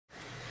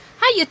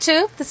Hi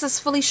YouTube, this is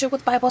Felicia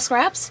with Bible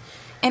Scraps,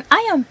 and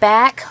I am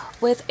back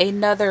with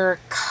another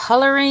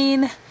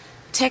coloring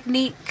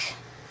technique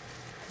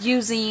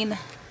using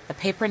a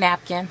paper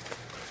napkin.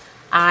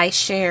 I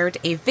shared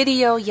a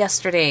video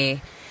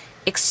yesterday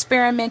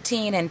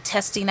experimenting and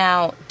testing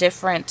out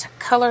different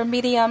color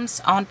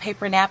mediums on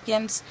paper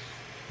napkins,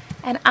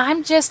 and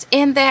I'm just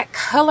in that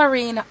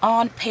coloring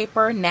on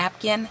paper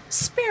napkin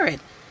spirit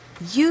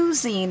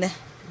using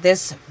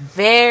this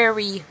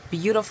very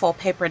beautiful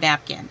paper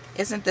napkin.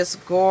 Isn't this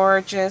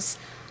gorgeous?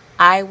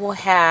 I will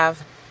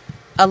have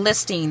a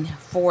listing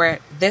for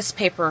this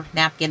paper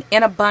napkin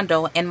in a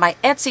bundle in my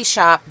Etsy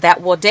shop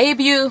that will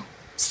debut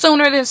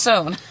sooner than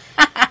soon.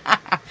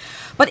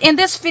 But in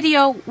this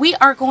video, we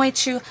are going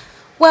to,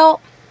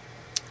 well,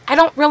 I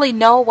don't really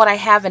know what I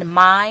have in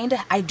mind.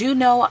 I do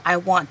know I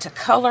want to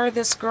color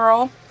this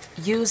girl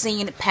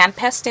using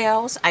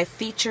Panpastels. I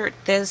featured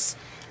this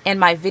in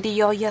my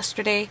video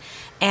yesterday,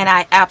 and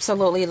I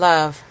absolutely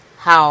love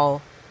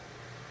how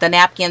the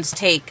napkins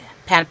take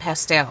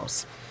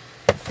Panpastels.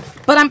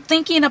 But I'm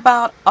thinking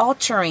about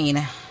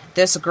altering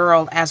this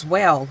girl as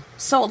well.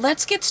 So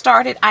let's get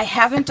started. I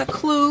haven't a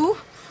clue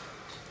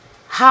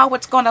how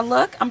it's going to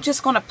look. I'm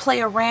just going to play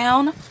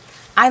around.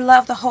 I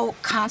love the whole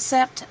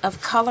concept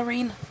of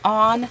coloring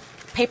on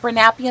paper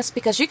napkins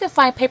because you can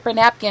find paper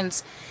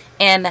napkins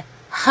in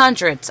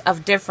hundreds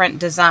of different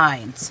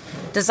designs.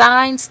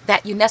 Designs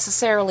that you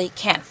necessarily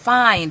can't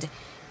find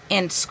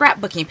in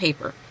scrapbooking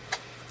paper.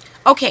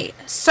 Okay,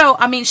 so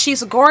I mean,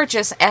 she's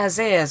gorgeous as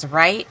is,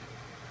 right?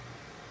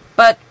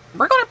 But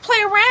we're going to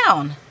play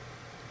around.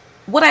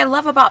 What I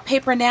love about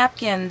paper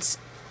napkins,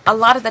 a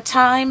lot of the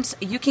times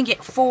you can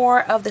get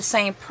 4 of the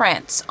same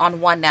prints on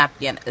one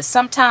napkin.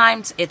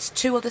 Sometimes it's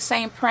 2 of the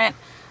same print,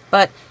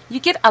 but you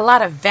get a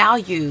lot of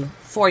value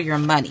for your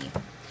money.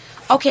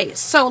 Okay,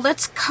 so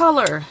let's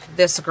color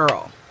this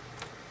girl,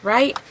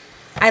 right?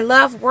 I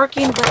love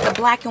working with the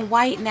black and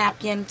white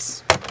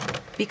napkins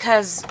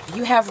because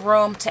you have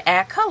room to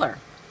add color.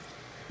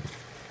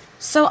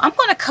 So I'm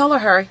going to color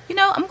her. You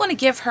know, I'm going to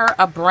give her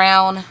a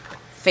brown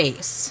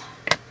face.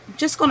 I'm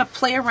just going to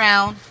play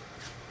around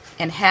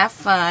and have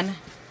fun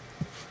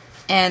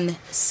and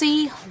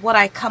see what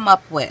I come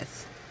up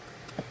with.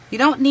 You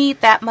don't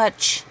need that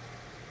much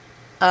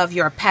of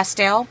your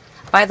pastel.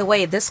 By the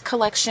way, this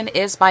collection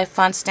is by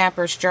Fun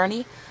Stamper's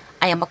Journey.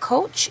 I am a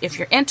coach. If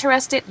you're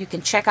interested, you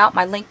can check out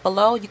my link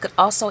below. You could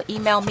also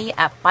email me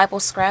at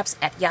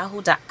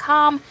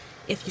biblescraps@yahoo.com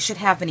if you should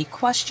have any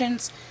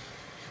questions.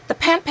 The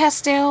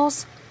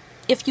Panpastels,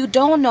 if you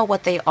don't know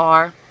what they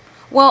are,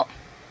 well,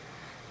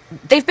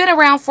 they've been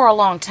around for a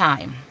long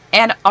time.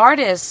 And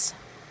artists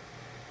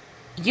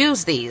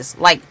use these,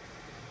 like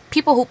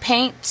people who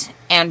paint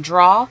and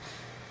draw.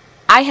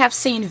 I have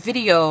seen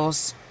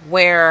videos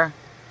where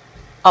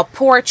a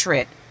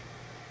portrait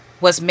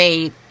was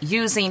made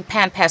using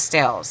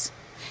Panpastels.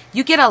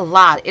 You get a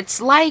lot.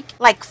 It's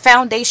like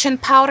foundation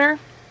powder.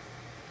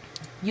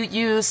 You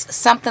use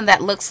something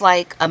that looks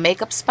like a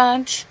makeup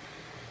sponge,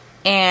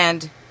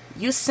 and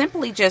you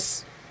simply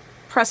just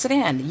press it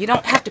in. You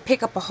don't have to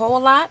pick up a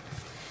whole lot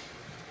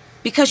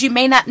because you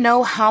may not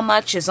know how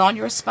much is on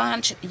your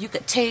sponge. You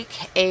could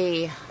take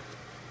a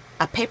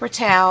paper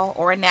towel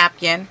or a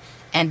napkin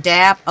and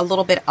dab a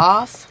little bit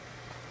off.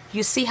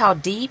 You see how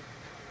deep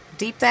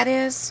that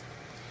is?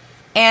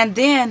 And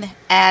then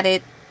add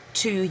it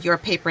to your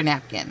paper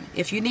napkin.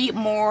 If you need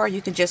more,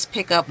 you can just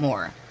pick up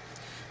more.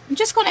 I'm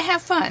just going to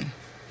have fun.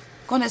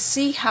 Going to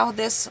see how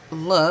this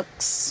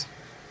looks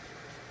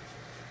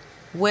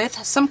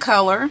with some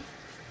color.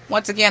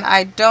 Once again,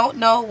 I don't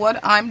know what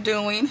I'm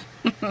doing.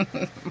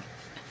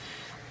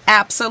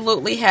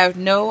 Absolutely have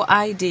no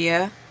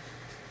idea.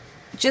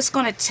 Just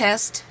going to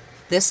test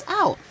this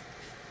out.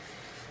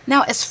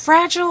 Now, as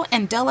fragile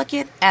and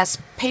delicate as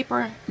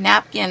paper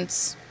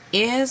napkins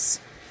is,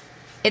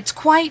 it's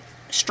quite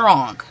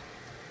strong.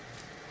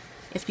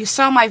 If you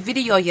saw my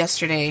video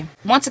yesterday,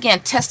 once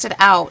again tested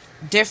out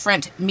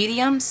different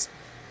mediums,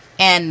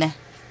 and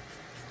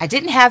I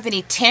didn't have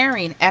any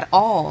tearing at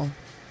all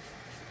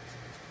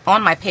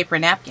on my paper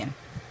napkin.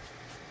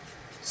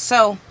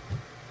 So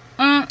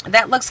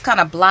that looks kind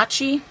of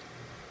blotchy.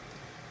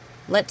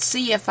 Let's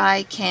see if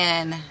I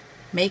can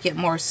make it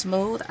more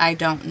smooth. I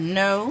don't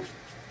know.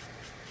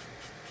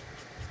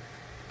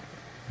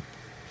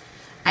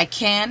 I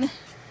can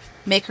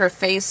make her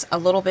face a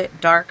little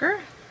bit darker.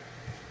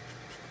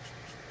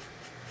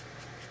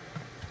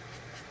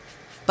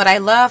 But I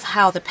love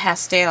how the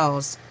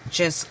pastels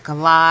just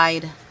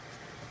glide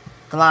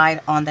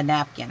on the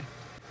napkin.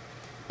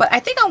 But I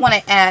think I want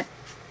to add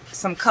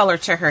some color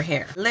to her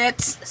hair.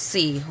 Let's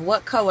see,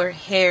 what color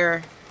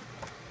hair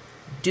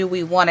do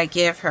we want to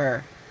give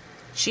her?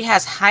 She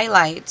has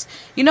highlights.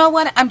 You know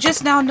what? I'm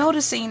just now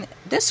noticing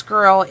this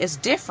girl is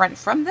different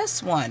from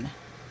this one.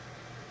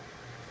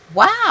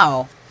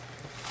 Wow.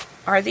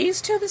 Are these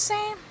two the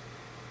same?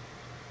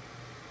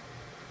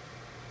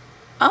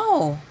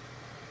 Oh,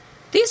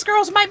 these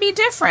girls might be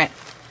different.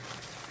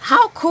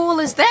 How cool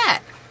is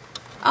that?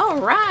 All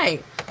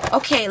right.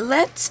 Okay,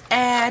 let's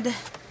add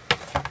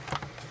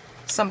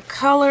some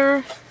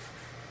color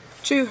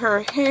to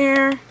her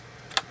hair.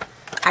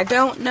 I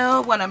don't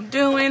know what I'm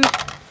doing.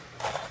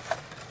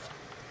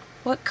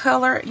 What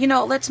color? You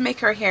know, let's make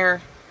her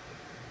hair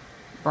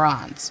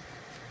bronze.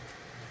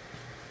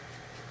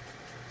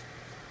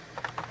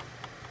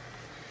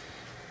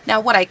 Now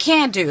what I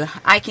can do,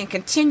 I can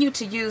continue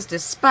to use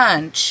this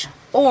sponge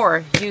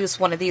or use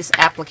one of these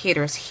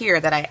applicators here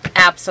that I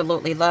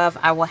absolutely love.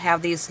 I will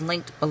have these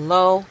linked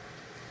below.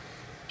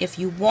 If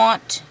you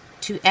want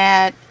to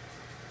add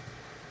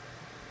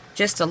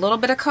just a little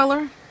bit of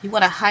color, you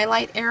want to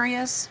highlight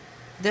areas,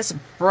 this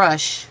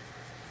brush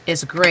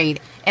is great.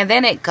 And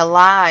then it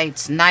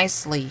glides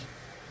nicely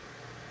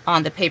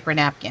on the paper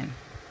napkin.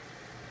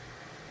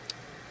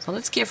 So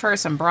let's give her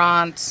some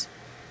bronze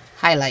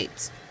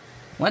highlights.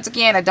 Once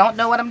again, I don't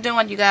know what I'm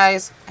doing, you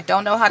guys. I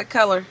don't know how to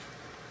color.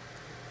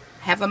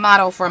 I have a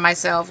motto for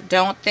myself.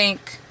 Don't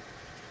think,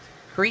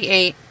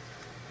 create.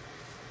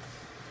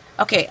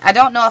 Okay, I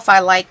don't know if I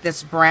like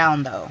this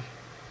brown though.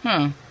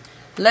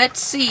 Let's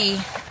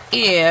see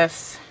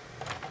if...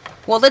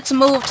 Well, let's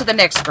move to the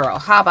next girl.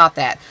 How about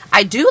that?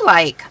 I do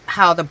like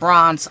how the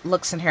bronze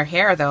looks in her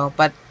hair though,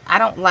 but I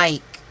don't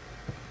like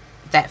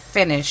that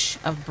finish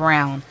of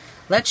brown.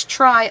 Let's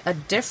try a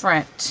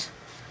different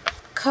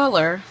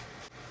color.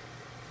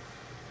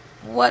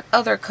 What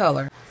other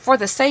color? For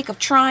the sake of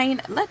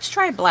trying, let's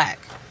try black.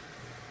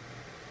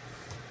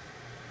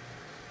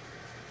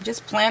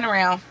 Just playing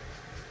around.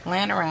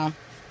 Playing around.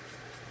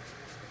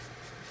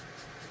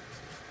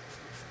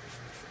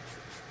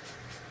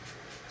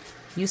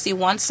 You see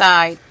one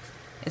side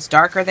is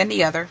darker than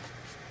the other.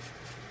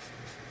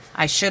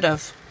 I should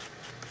have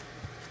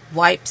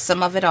wiped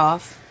some of it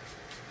off.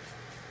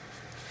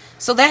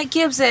 So that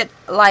gives it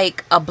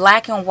like a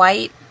black and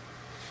white.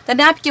 The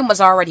napkin was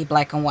already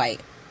black and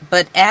white,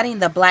 but adding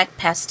the black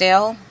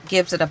pastel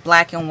gives it a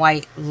black and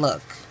white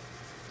look.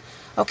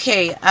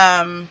 Okay,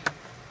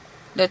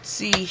 let's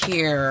see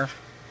here.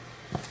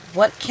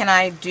 What can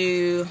I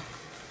do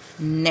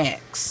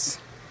next?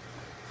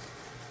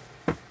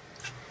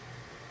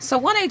 So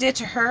what I did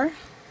to her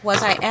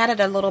was I added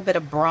a little bit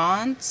of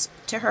bronze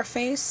to her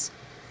face.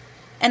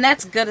 And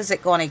that's good as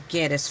it's going to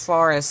get as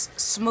far as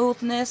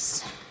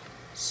smoothness.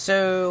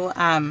 So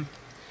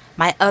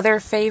my other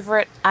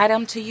favorite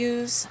item to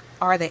use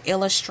are the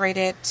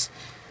illustrated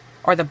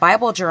or the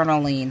Bible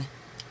journaling,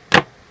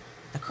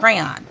 the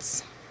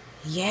crayons.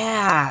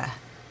 Yeah,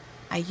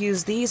 I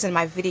used these in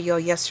my video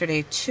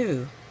yesterday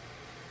too.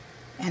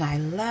 And I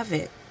love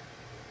it.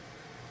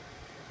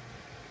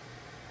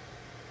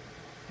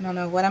 I don't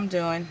know what I'm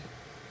doing.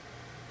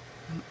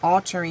 I'm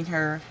altering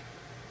her.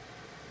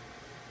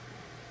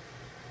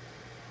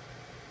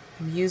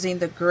 I'm using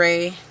the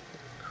gray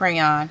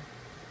crayon.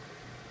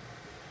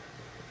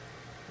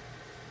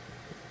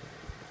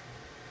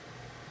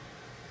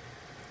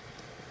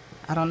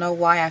 I don't know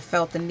why I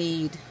felt the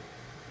need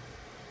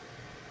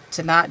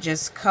to not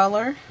just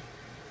color,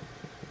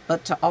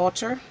 but to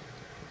alter.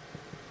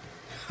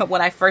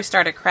 When I first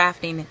started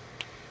crafting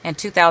in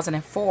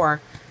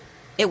 2004,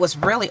 it was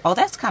really, oh,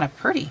 that's kind of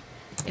pretty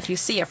if you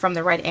see it from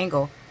the right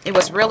angle. It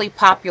was really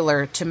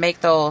popular to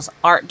make those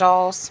art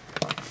dolls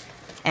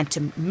and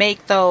to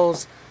make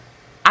those,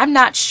 I'm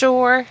not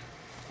sure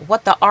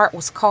what the art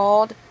was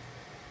called,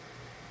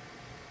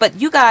 but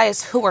you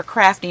guys who were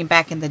crafting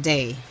back in the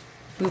day,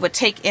 we would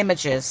take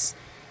images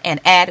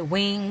and add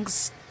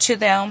wings to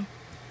them.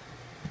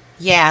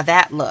 Yeah,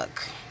 that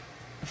look.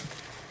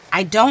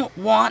 I don't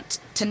want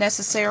to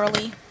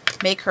necessarily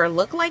make her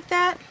look like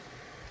that.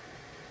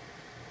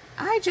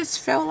 I just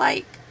feel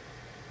like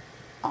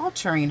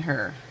altering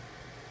her.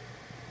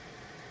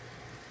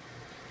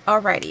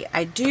 Alrighty,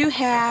 I do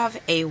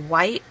have a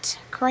white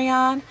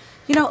crayon.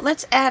 You know,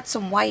 let's add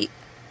some white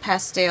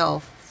pastel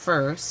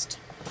first.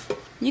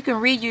 You can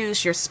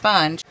reuse your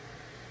sponge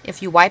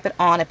if you wipe it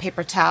on a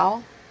paper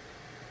towel.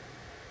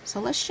 So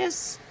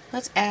let's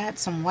add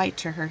some white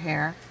to her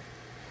hair.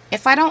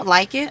 If I don't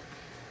like it,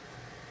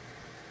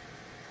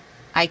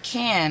 I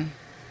can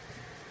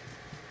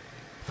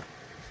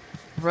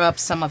rub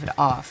some of it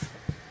off.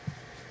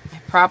 I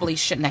probably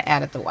shouldn't have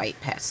added the white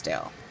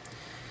pastel.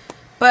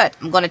 But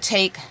I'm going to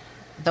take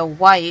the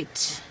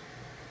white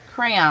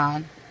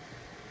crayon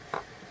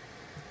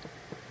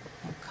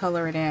and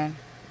color it in.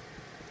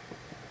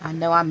 I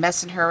know I'm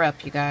messing her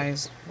up, you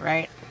guys,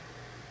 right?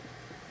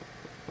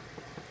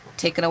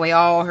 Taking away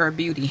all her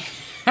beauty.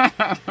 But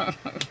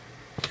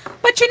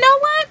you know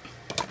what?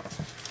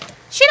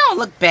 She don't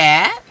look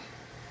bad.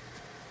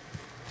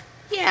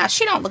 Yeah,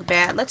 she don't look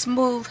bad. Let's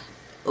move.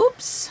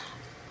 Oops.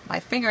 My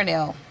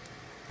fingernail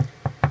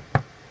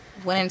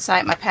went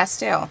inside my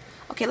pastel.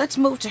 Okay, let's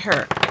move to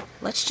her.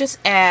 Let's just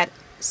add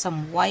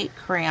some white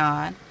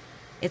crayon.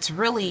 It's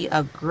really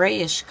a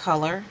grayish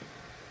color.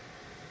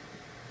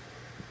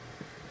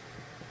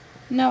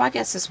 No, I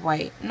guess it's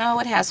white. No,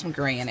 it has some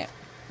gray in it.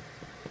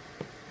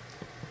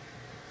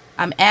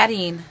 I'm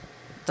adding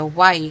the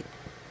white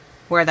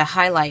where the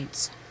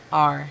highlights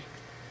are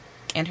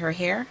in her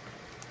hair.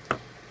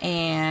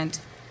 And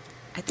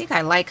I think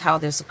I like how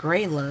this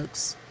gray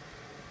looks.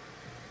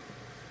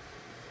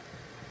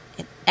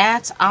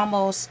 adds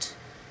almost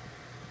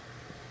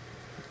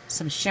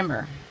some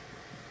shimmer.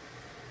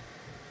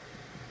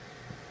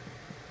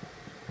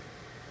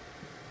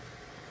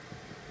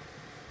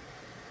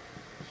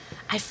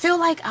 I feel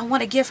like I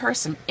want to give her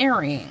some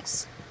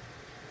earrings.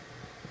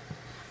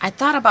 I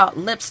thought about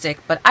lipstick,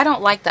 but I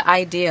don't like the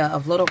idea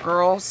of little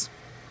girls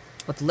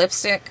with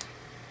lipstick.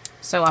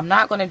 So I'm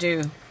not going to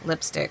do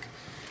lipstick.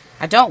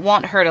 I don't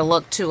want her to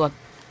look too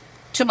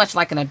much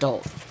like an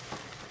adult,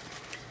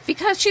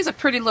 because she's a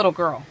pretty little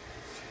girl.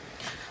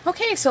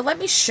 Okay, so let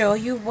me show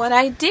you what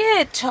I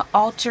did to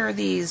alter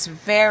these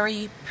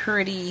very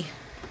pretty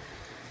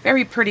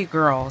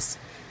girls.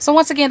 So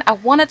once again, I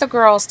wanted the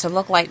girls to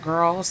look like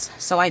girls,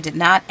 so I did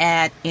not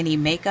add any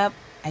makeup.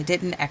 I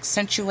didn't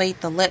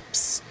accentuate the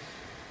lips.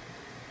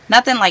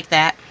 Nothing like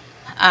that.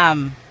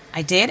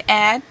 I did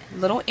add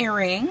little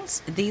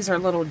earrings. These are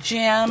little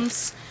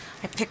gems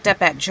I picked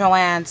up at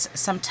Joann's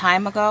some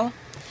time ago.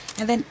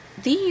 And then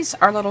these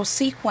are little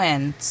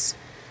sequins,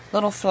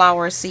 little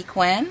flower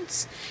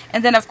sequins.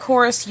 And then of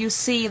course you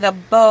see the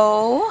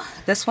bow.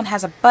 This one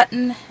has a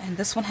button and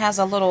this one has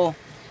a little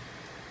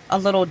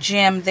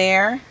gem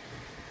there.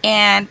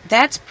 And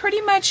that's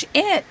pretty much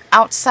it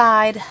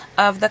outside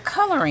of the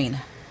coloring.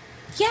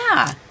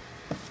 Yeah,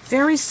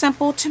 very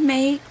simple to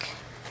make.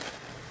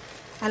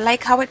 I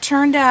like how it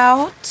turned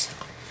out.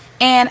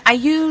 And I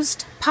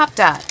used pop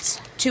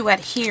dots to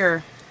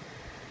adhere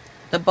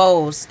the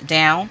bows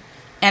down.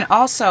 And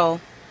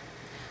also,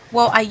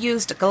 well, I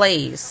used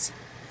glaze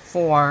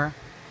for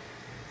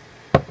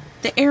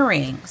the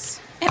earrings.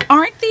 And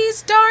aren't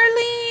these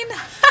darling?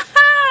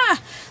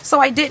 So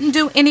I didn't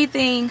do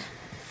anything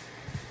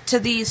to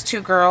these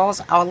two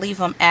girls. I'll leave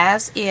them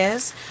as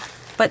is.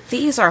 But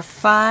these are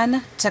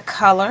fun to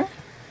color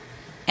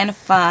and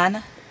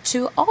fun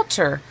to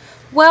alter.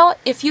 Well,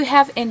 if you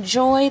have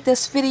enjoyed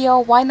this video,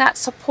 why not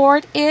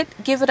support it?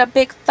 Give it a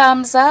big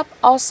thumbs up.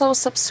 Also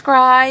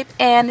subscribe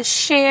and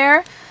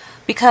share,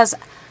 because,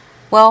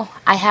 well,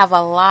 I have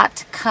a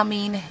lot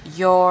coming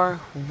your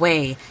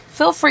way.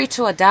 Feel free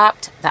to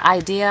adopt the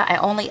idea. I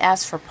only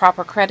ask for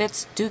proper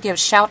credits. Do give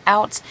shout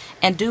outs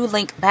and do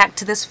link back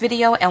to this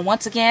video. And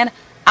once again,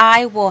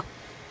 I will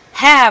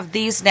have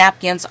these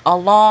napkins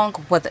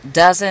along with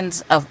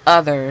dozens of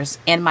others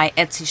in my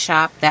Etsy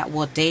shop that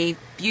will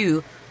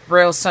debut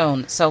real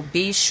soon. So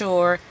be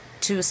sure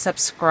to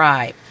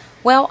subscribe.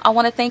 Well, I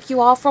want to thank you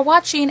all for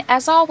watching.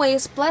 As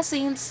always,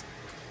 blessings.